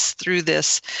us through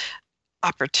this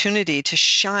opportunity to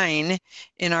shine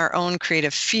in our own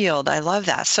creative field. I love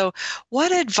that. So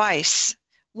what advice,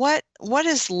 what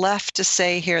is left to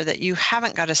say here that you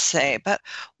haven't got to say, but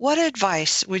what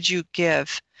advice would you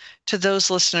give to those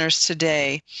listeners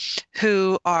today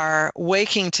who are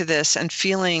waking to this and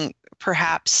feeling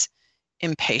perhaps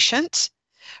impatient,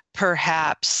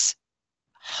 perhaps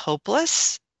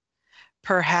hopeless,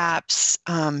 perhaps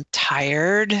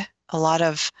tired? A lot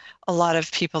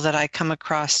of people that I come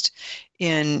across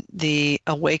in the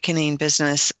awakening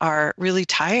business are really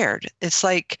tired. It's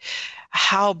like,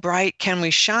 how bright can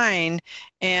we shine?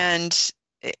 And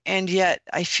yet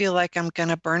I feel like I'm going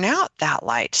to burn out that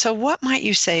light. So what might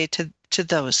you say to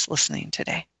those listening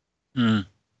today?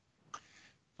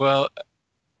 Well,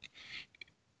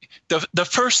 the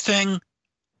first thing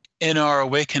in our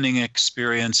awakening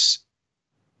experience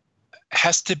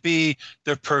has to be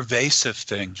the pervasive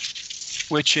thing,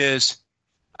 which is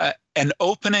an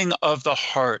opening of the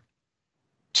heart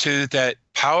to that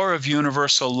power of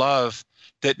universal love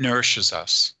that nourishes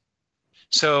us.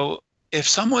 So if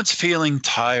someone's feeling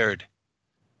tired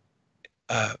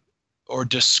or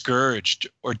discouraged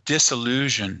or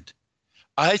disillusioned,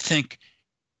 I think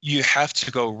you have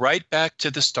to go right back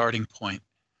to the starting point,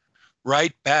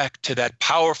 right back to that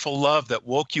powerful love that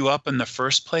woke you up in the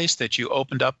first place, that you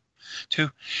opened up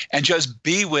to, and just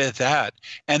be with that.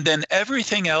 And then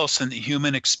everything else in the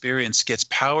human experience gets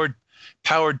powered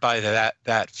by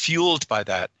that, fueled by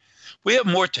that. We have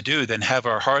more to do than have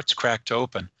our hearts cracked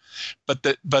open. But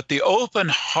the open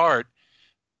heart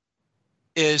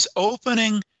is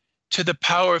opening to the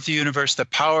power of the universe, the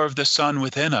power of the sun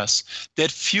within us that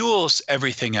fuels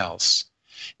everything else.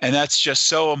 And that's just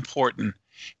so important.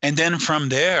 And then from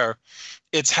there,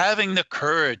 it's having the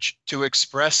courage to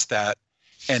express that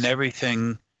in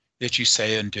everything that you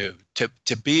say and do,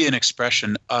 to be an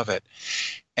expression of it.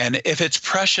 And if it's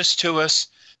precious to us,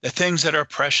 the things that are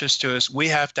precious to us, we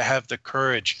have to have the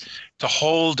courage to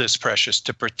hold as precious,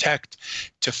 to protect,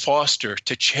 to foster,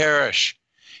 to cherish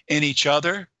in each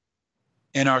other,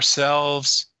 in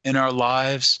ourselves, in our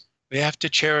lives. We have to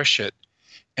cherish it,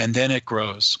 and then it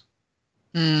grows.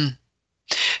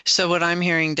 So what I'm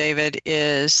hearing, David,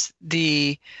 is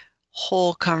the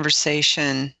whole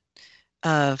conversation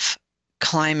of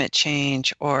climate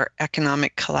change or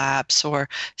economic collapse or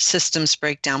systems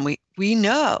breakdown. We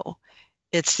know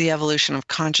it's the evolution of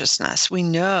consciousness. We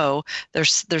know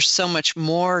there's so much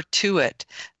more to it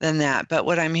than that. But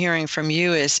what I'm hearing from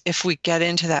you is if we get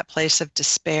into that place of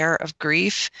despair, of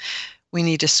grief, we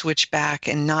need to switch back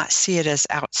and not see it as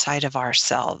outside of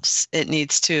ourselves. We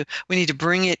need to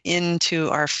bring it into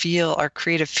our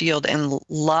creative field, and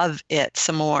love it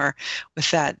some more with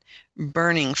that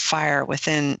burning fire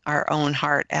within our own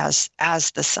heart as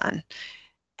the sun.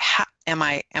 Am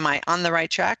I on the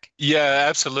right track? Yeah,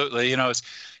 absolutely.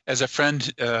 As a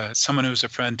friend, someone who's a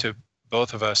friend to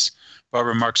both of us,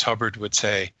 Barbara Marx Hubbard would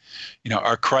say,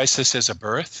 our crisis is a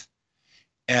birth,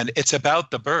 and it's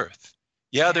about the birth.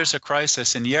 Yeah, there's a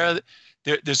crisis, and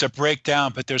there's a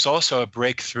breakdown, but there's also a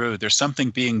breakthrough. There's something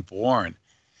being born,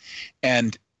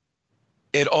 and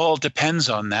it all depends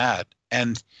on that.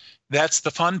 And that's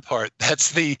the fun part.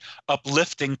 That's the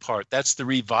uplifting part. That's the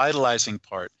revitalizing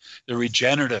part, the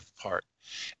regenerative part.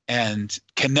 And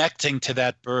connecting to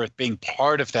that birth, being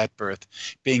part of that birth,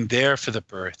 being there for the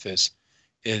birth is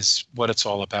what it's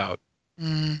all about.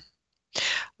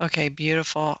 Okay,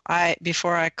 beautiful.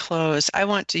 Before I close, I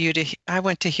want to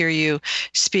hear you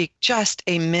speak just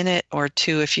a minute or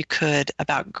two, if you could,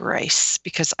 about grace,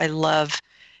 because I love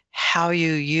how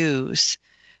you use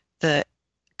the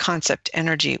concept,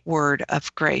 energy, word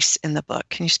of grace in the book.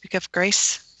 Can you speak of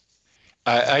grace?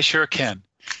 I sure can.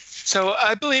 So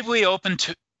I believe we open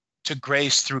to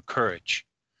grace through courage.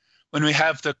 When we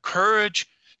have the courage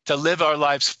to live our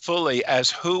lives fully as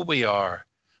who we are,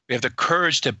 we have the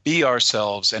courage to be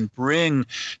ourselves and bring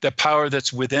the power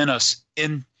that's within us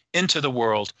into the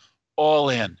world, all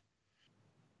in.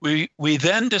 We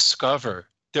then discover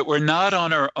that we're not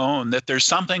on our own, that there's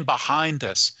something behind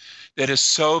us that is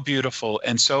so beautiful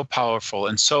and so powerful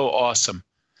and so awesome,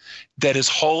 that is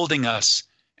holding us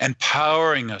and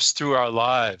powering us through our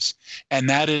lives. And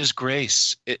that is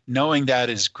grace. Knowing that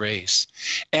is grace.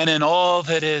 And in all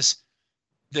that is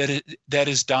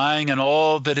dying and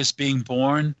all that is being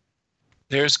born,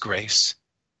 there's grace.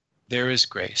 There is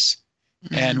grace.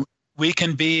 Mm-hmm. And we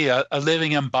can be a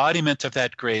living embodiment of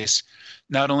that grace,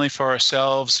 not only for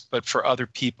ourselves, but for other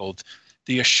people.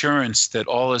 The assurance that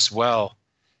all is well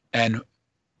and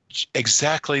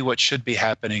exactly what should be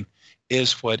happening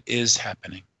is what is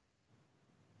happening.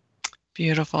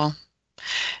 Beautiful.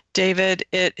 David,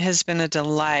 it has been a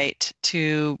delight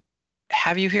to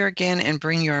have you here again and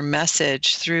bring your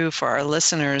message through for our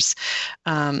listeners.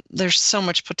 There's so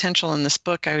much potential in this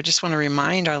book. I just want to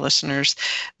remind our listeners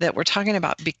that we're talking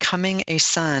about becoming a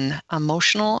son,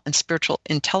 emotional and spiritual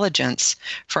intelligence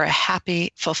for a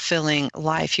happy, fulfilling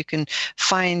life. You can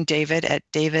find David at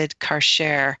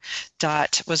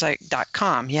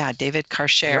davidkarchere.com. Yeah, David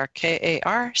Karchere,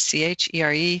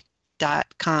 KARCHERE.com.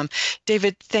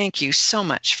 David, thank you so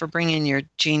much for bringing your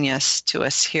genius to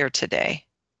us here today.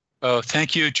 Oh,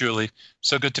 thank you, Julie.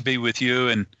 So good to be with you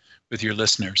and with your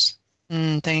listeners.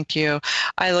 Thank you.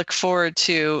 I look forward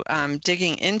to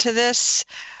digging into this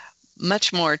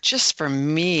much more just for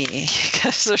me,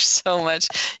 because there's so much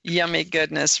yummy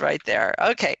goodness right there.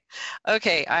 Okay.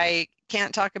 I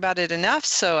can't talk about it enough,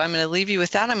 so I'm going to leave you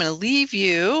with that. I'm going to leave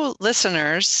you,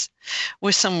 listeners,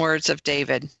 with some words of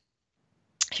David.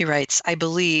 He writes, I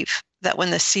believe that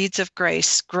when the seeds of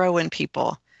grace grow in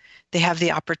people, they have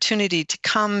the opportunity to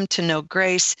come to know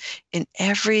grace in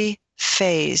every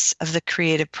phase of the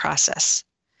creative process.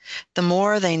 The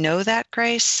more they know that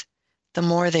grace, the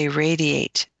more they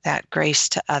radiate that grace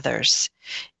to others.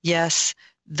 Yes,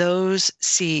 those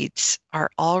seeds are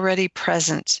already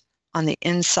present on the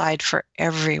inside for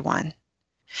everyone.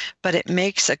 But it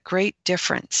makes a great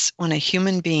difference when a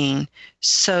human being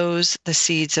sows the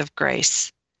seeds of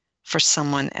grace for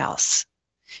someone else.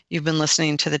 You've been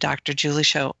listening to the Dr. Julie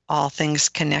Show, All Things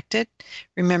Connected.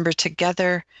 Remember,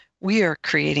 together, we are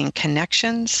creating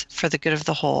connections for the good of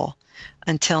the whole.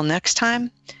 Until next time,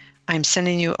 I'm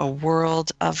sending you a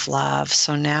world of love.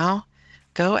 So now,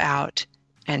 go out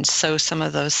and sow some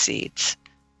of those seeds.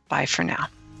 Bye for now.